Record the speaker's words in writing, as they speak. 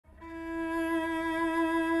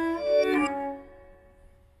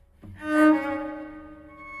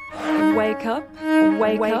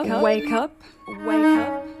wake up, wake up, wake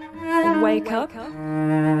up, wake up, wake up,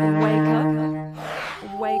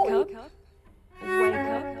 wake up, wake up,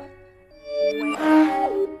 wake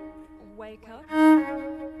up, wake up.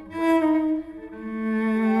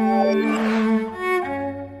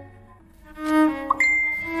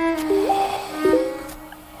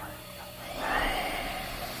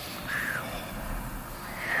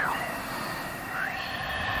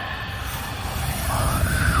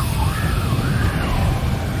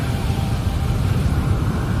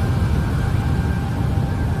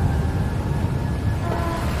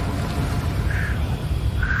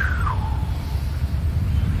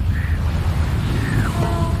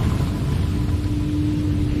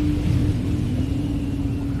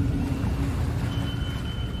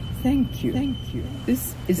 Thank you.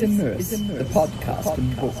 This is Immerse, the podcast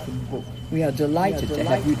and book. We are delighted to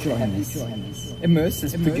have you join us. Immerse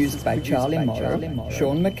is produced by Charlie Morrow,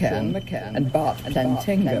 Sean McCann, and Bart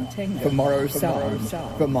Plantenga for Morrow Sound,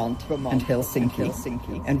 Vermont and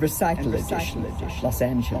Helsinki, and Recital Edition, Los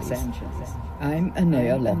Angeles. I'm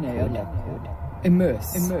Anaya Lockwood.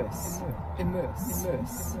 Immerse.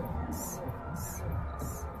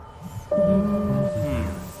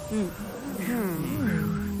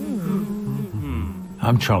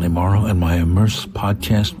 I'm Charlie Morrow, and my Immerse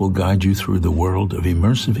podcast will guide you through the world of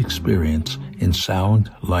immersive experience in sound,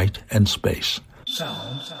 light, and space.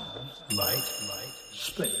 Sound, light,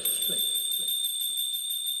 space.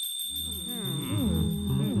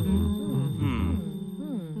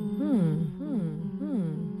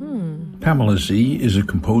 Pamela Z is a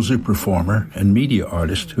composer, performer, and media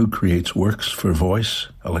artist who creates works for voice,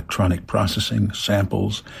 electronic processing,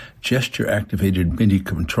 samples, gesture-activated MIDI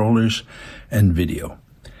controllers, and video.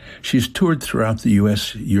 She's toured throughout the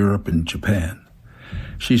U.S., Europe, and Japan.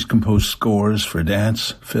 She's composed scores for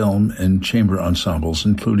dance, film, and chamber ensembles,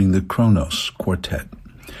 including the Kronos Quartet.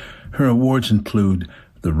 Her awards include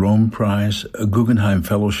the Rome Prize, a Guggenheim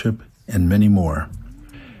Fellowship, and many more.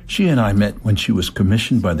 She and I met when she was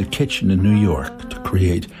commissioned by the Kitchen in New York to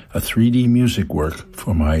create a 3D music work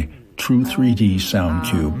for my True 3D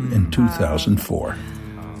Soundcube in 2004.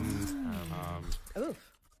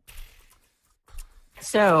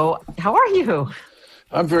 So, how are you?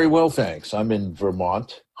 I'm very well, thanks. I'm in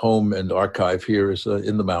Vermont. Home and archive here is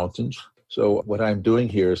in the mountains. So what I'm doing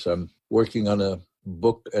here is I'm working on a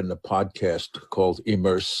book and a podcast called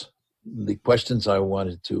Immerse. The questions I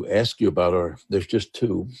wanted to ask you about there's just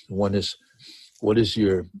two. One is, what is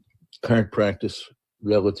your current practice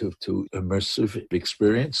relative to immersive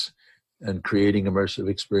experience and creating immersive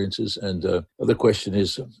experiences? And the other question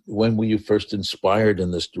is, when were you first inspired in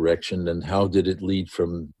this direction, and how did it lead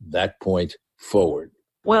from that point forward?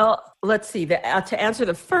 Well, let's see. To answer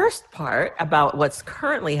the first part about what's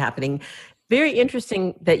currently happening, very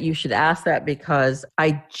interesting that you should ask that, because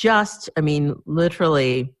literally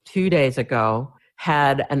 2 days ago,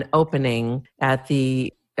 had an opening at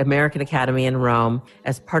the American Academy in Rome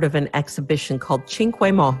as part of an exhibition called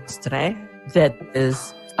Cinque Mostre, that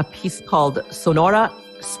is a piece called Sonora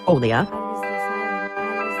Spolia.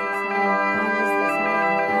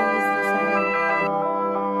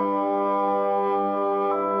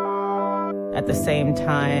 At the same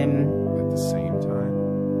time.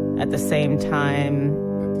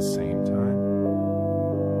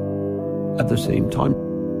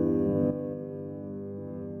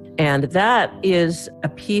 And that is a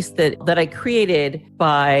piece that I created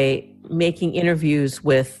by making interviews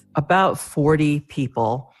with about 40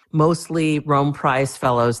 people, mostly Rome Prize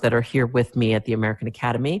fellows that are here with me at the American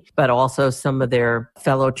Academy, but also some of their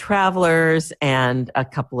fellow travelers and a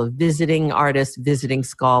couple of visiting artists, visiting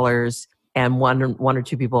scholars, and one or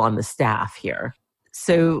two people on the staff here.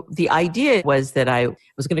 So the idea was that I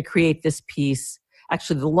was going to create this piece.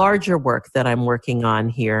 Actually, the larger work that I'm working on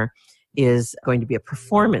here is going to be a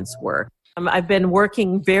performance work. I've been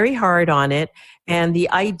working very hard on it, and the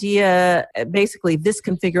idea, basically this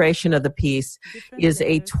configuration of the piece is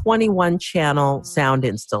a 21-channel sound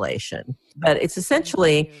installation. But it's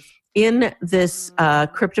essentially in this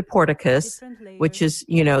cryptoporticus, which is,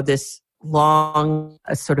 this long,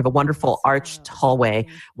 sort of a wonderful arched hallway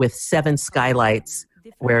with 7 skylights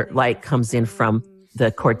where light comes in from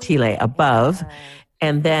the cortile above.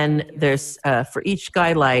 And then there's, for each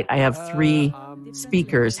skylight, I have 3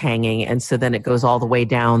 speakers hanging. And so then it goes all the way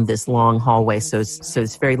down this long hallway. So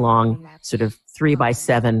it's very long, sort of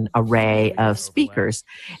 3x7 array of speakers.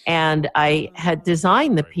 And I had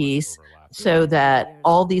designed the piece so that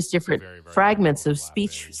all these different fragments of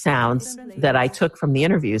speech sounds that I took from the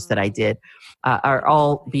interviews that I did are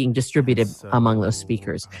all being distributed among those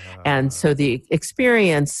speakers. And so the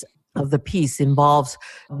experience of the piece involves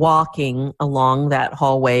walking along that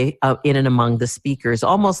hallway in and among the speakers,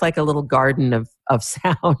 almost like a little garden of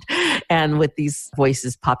sound, and with these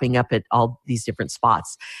voices popping up at all these different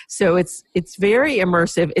spots. So it's very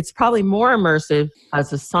immersive. It's probably more immersive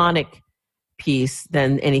as a sonic piece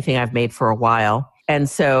than anything I've made for a while. And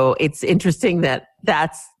so it's interesting that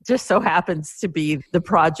that's just so happens to be the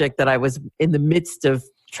project that I was in the midst of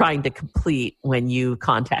trying to complete when you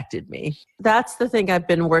contacted me. That's the thing I've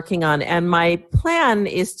been working on. And my plan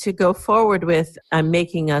is to go forward with, I'm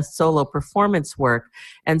making a solo performance work.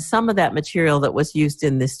 And some of that material that was used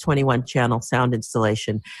in this 21 channel sound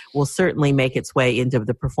installation will certainly make its way into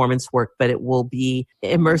the performance work, but it will be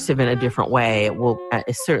immersive in a different way. It will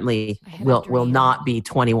will not be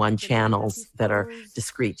 21 channels that are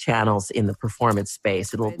discrete channels in the performance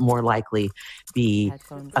space. It'll more likely be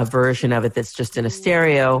a version of it that's just in a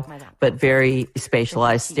stereo, but very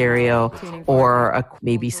spatialized stereo, or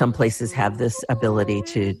maybe some places have this ability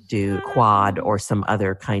to do quad or some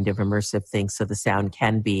other kind of immersive thing, so the sound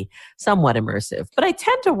can be somewhat immersive. But I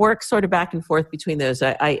tend to work sort of back and forth between those.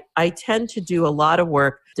 I tend to do a lot of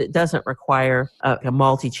work that doesn't require a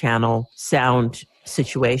multi-channel sound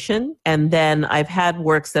situation. And then I've had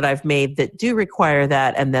works that I've made that do require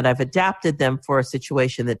that, and then I've adapted them for a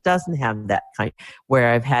situation that doesn't have that kind,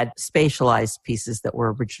 where I've had spatialized pieces that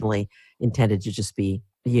were originally intended to just be,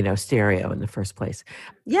 stereo in the first place.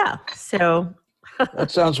 Yeah. So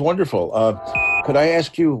that sounds wonderful. Could I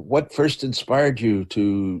ask you what first inspired you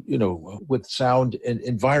to, with sound and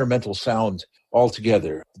environmental sound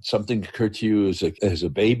altogether? Did something occur to you as a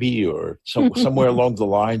baby, or somewhere along the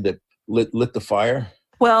line that lit the fire?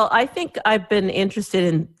 Well, I think I've been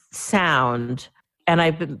interested in sound, and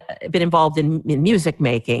I've been involved in music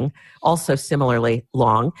making also similarly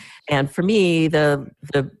long. And for me, the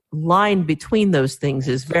line between those things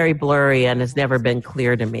is very blurry and has never been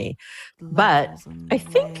clear to me. But I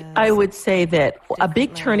think I would say that a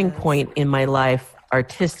big turning point in my life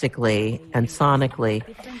artistically and sonically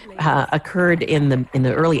occurred in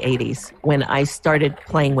the early 80s when I started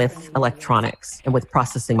playing with electronics and with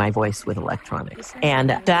processing my voice with electronics. And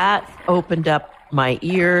that opened up my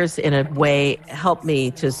ears in a way, helped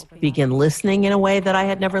me to begin listening in a way that I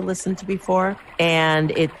had never listened to before.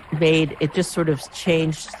 And it just sort of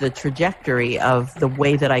changed the trajectory of the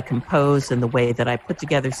way that I compose and the way that I put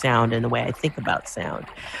together sound and the way I think about sound.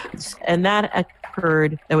 And that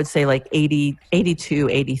occurred, I would say, like 80, 82,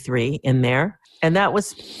 83 in there. And that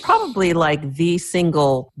was probably like the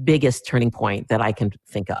single biggest turning point that I can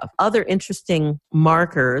think of. Other interesting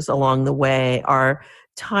markers along the way are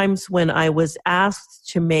times when I was asked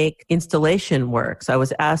to make installation works. I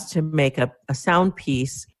was asked to make a sound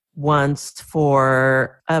piece once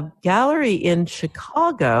for a gallery in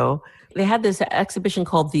Chicago. They had this exhibition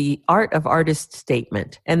called The Art of Artist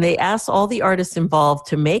Statement, and they asked all the artists involved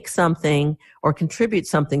to make something or contribute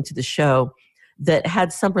something to the show that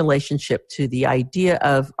had some relationship to the idea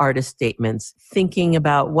of artist statements, thinking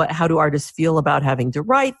about how do artists feel about having to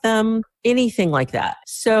write them, anything like that.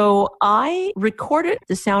 So I recorded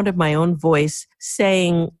the sound of my own voice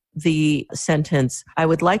saying the sentence, I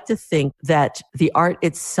would like to think that the art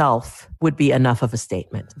itself would be enough of a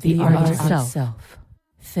statement. The art itself.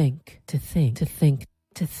 Think, to think, to think,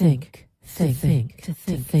 to think, to think, to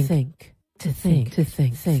think, to think. To think, to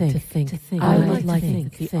think, to think, to think. I would like to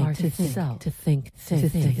think the art itself. To think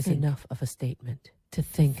is enough of a statement. To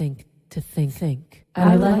think, to think.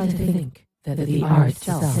 I would like to think that the art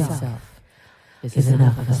itself is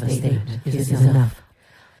enough of a statement. Is enough.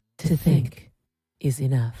 To think is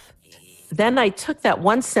enough. Then I took that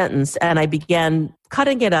one sentence and I began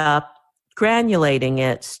cutting it up, granulating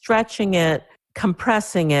it, stretching it,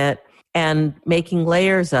 compressing it, and making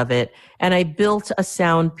layers of it. And I built a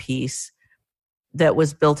sound piece that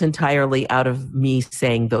was built entirely out of me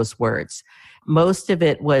saying those words. Most of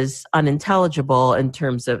it was unintelligible in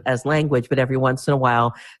terms of as language, but every once in a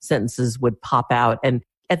while sentences would pop out. And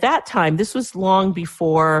at that time, this was long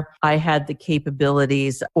before I had the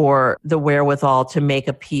capabilities or the wherewithal to make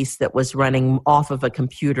a piece that was running off of a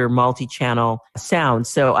computer multi-channel sound.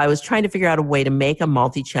 So I was trying to figure out a way to make a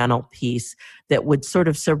multi-channel piece that would sort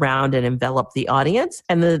of surround and envelop the audience.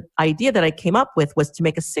 And the idea that I came up with was to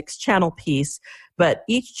make a 6-channel piece, but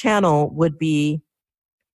each channel would be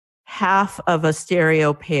half of a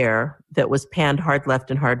stereo pair that was panned hard left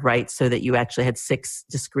and hard right so that you actually had 6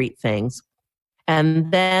 discrete things.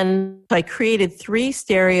 And then I created 3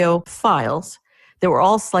 stereo files that were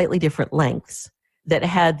all slightly different lengths that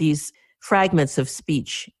had these fragments of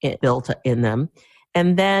speech built in them.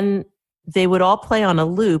 And then they would all play on a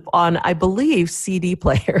loop on, I believe, CD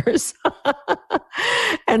players.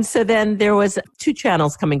 And so then there was 2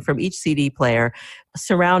 channels coming from each CD player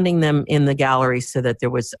surrounding them in the gallery so that there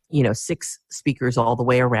was, 6 speakers all the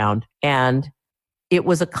way around. And it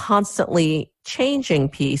was a constantly changing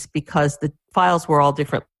piece because the files were all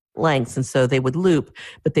different lengths. And so they would loop,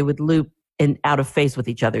 but they would loop and out of phase with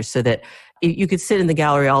each other so that you could sit in the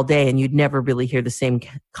gallery all day and you'd never really hear the same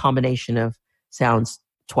combination of sounds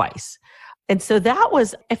twice. And so that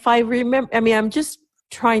was, if I remember, I'm just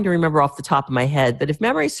trying to remember off the top of my head, but if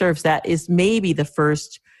memory serves, that is maybe the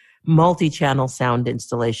first multi-channel sound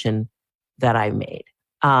installation that I made.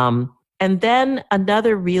 And then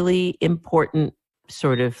another really important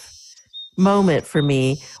sort of moment for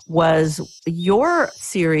me was your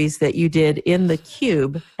series that you did in the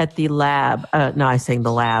Cube at the lab. No, I'm saying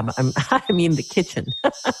the lab. I mean the kitchen.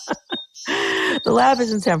 The lab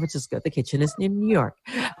is in San Francisco. The kitchen is in New York.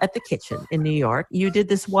 At the kitchen in New York, you did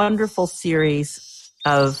this wonderful series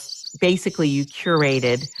of, basically you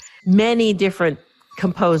curated many different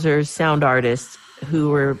composers, sound artists who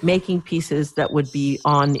were making pieces that would be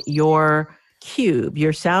on your cube,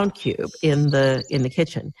 your Soundcube in the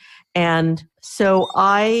kitchen. And so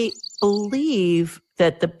I believe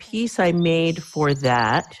that the piece I made for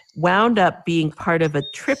that wound up being part of a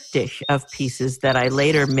triptych of pieces that I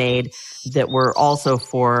later made that were also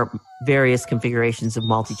for various configurations of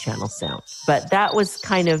multi-channel sound. But that was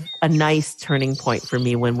kind of a nice turning point for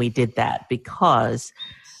me when we did that, because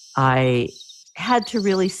I had to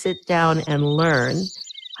really sit down and learn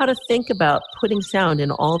how to think about putting sound in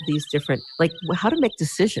all of these different, like how to make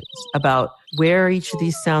decisions about where each of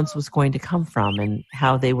these sounds was going to come from and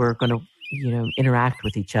how they were going to, interact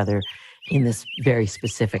with each other in this very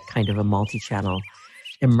specific kind of a multi-channel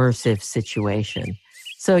immersive situation.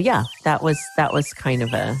 So yeah, that was kind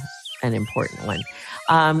of an important one.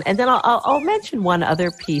 And then I'll mention one other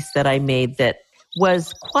piece that I made that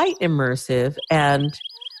was quite immersive, and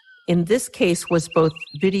in this case was both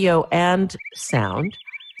video and sound.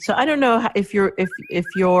 So I don't know if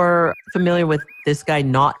you're familiar with this guy,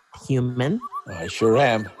 Not Human. I sure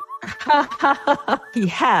am. He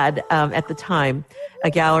had, at the time,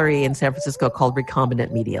 a gallery in San Francisco called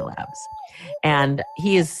Recombinant Media Labs. And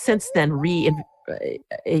he has since then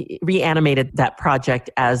reanimated that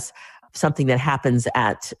project as something that happens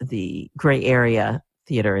at the Gray Area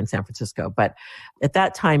Theater in San Francisco. But at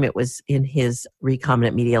that time, it was in his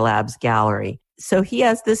Recombinant Media Labs gallery. So he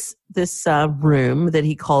has this room that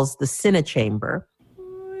he calls the Cine Chamber,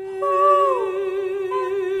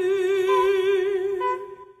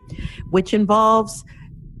 which involves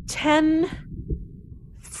 10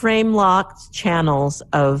 frame-locked channels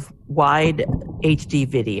of wide HD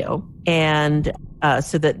video, and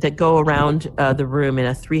so that go around the room in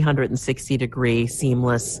a 360-degree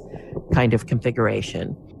seamless kind of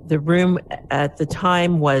configuration. The room at the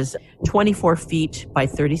time was 24 feet by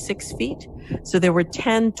 36 feet. So there were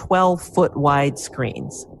 10 12-foot wide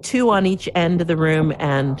screens, 2 on each end of the room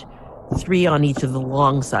and 3 on each of the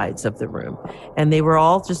long sides of the room. And they were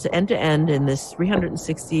all just end to end in this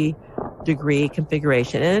 360-degree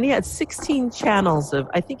configuration. And then he had 16 channels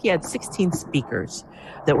I think he had 16 speakers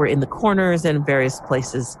that were in the corners and various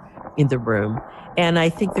places in the room. And I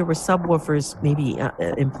think there were subwoofers maybe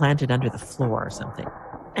implanted under the floor or something.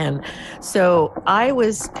 And so I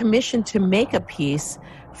was commissioned to make a piece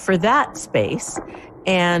for that space.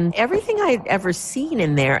 And everything I'd ever seen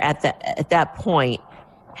in there at that point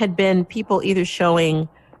had been people either showing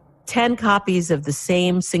 10 copies of the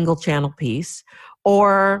same single channel piece,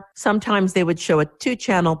 or sometimes they would show a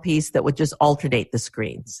 2-channel piece that would just alternate the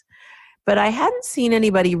screens. But I hadn't seen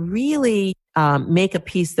anybody really make a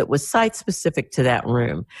piece that was site-specific to that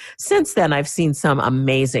room. Since then, I've seen some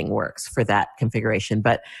amazing works for that configuration,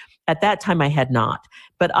 but at that time I had not.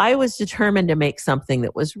 But I was determined to make something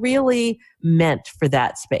that was really meant for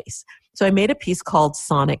that space. So I made a piece called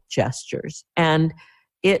Sonic Gestures, and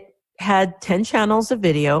it had 10 channels of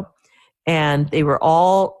video, and they were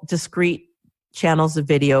all discrete channels of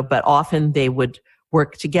video, but often they would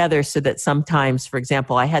work together so that sometimes, for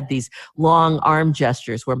example, I had these long arm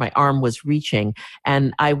gestures where my arm was reaching,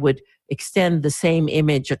 and I would extend the same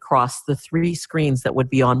image across the 3 screens that would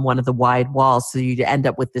be on one of the wide walls. So you'd end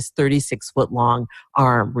up with this 36-foot long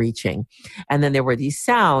arm reaching. And then there were these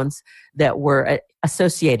sounds that were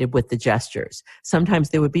associated with the gestures. Sometimes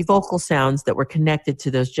there would be vocal sounds that were connected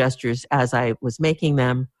to those gestures as I was making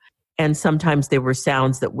them. And sometimes there were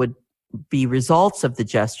sounds that would be results of the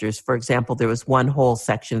gestures. For example, there was one whole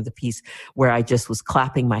section of the piece where I just was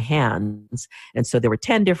clapping my hands. And so there were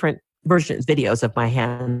 10 different videos of my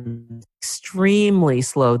hands, extremely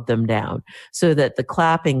slowed them down so that the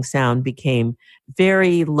clapping sound became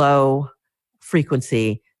very low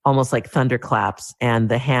frequency, almost like thunderclaps, and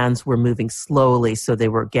the hands were moving slowly so they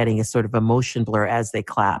were getting a sort of a motion blur as they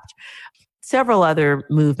clapped. Several other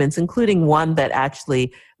movements, including one that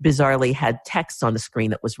actually bizarrely had text on the screen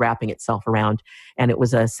that was wrapping itself around, and it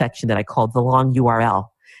was a section that I called the long URL.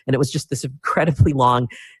 And it was just this incredibly long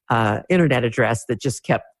internet address that just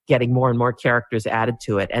kept getting more and more characters added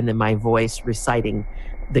to it, and then my voice reciting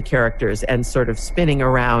the characters and sort of spinning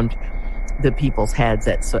around the people's heads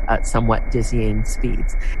at somewhat dizzying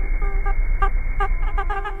speeds.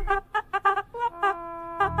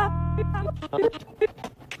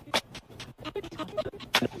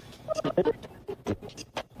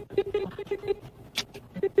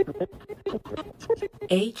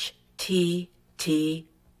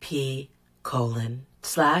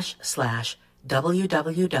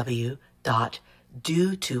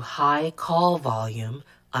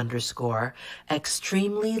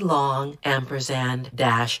 long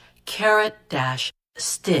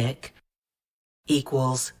 ~stick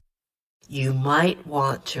equals you might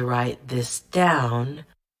want to write this down,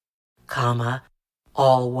 comma,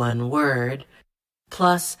 all one word,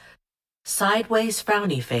 plus sideways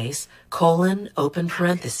frowny face, open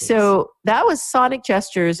parentheses. So that was sonic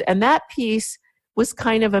gestures, and that piece was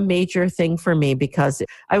kind of a major thing for me because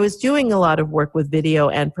I was doing a lot of work with video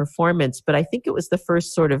and performance, but I think it was the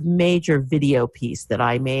first sort of major video piece that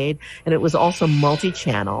I made, and it was also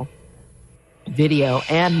multi-channel video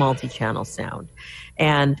and multi-channel sound.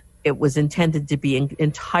 And it was intended to be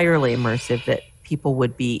entirely immersive, that people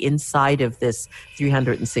would be inside of this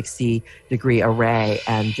 360-degree array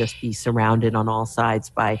and just be surrounded on all sides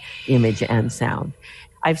by image and sound.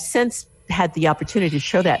 I've since had the opportunity to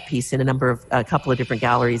show that piece in a couple of different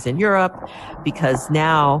galleries in Europe, because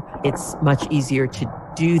now it's much easier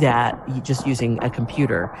to do that just using a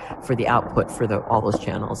computer for the output for all those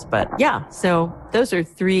channels. But yeah, so those are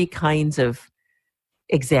three kinds of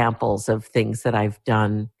examples of things that I've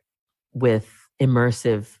done with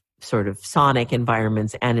immersive sort of sonic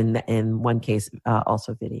environments, and in one case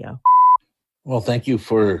also video. Well, thank you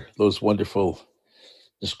for those wonderful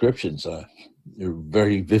descriptions. You're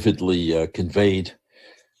very vividly conveyed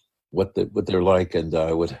what they're like, and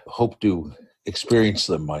I would hope to experience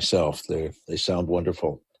them myself. They sound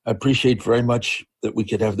wonderful. I appreciate very much that we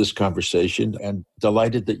could have this conversation, and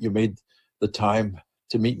delighted that you made the time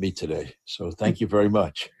to meet me today. So thank you very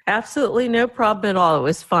much. Absolutely no problem at all. It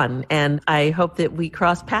was fun. And I hope that we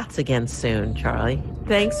cross paths again soon, Charlie.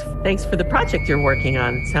 Thanks for the project you're working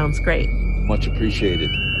on. It sounds great. Much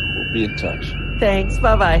appreciated. We'll be in touch. Thanks.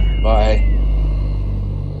 Bye-bye. Bye.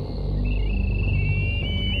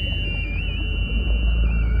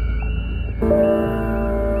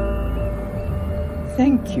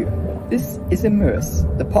 Thank you. This is Immerse,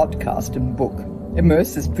 the podcast and book.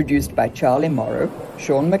 Immerse is produced by Charlie Morrow,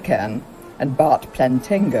 Sean McCann, and Bart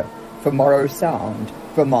Plantenga for Morrow Sound,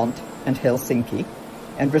 Vermont and Helsinki,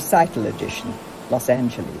 and Recital Edition, Los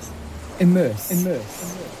Angeles. Immerse.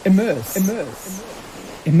 Immerse. Immerse. Immerse.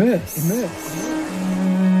 Immerse. Immerse.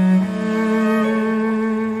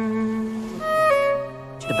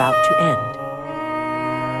 About to end.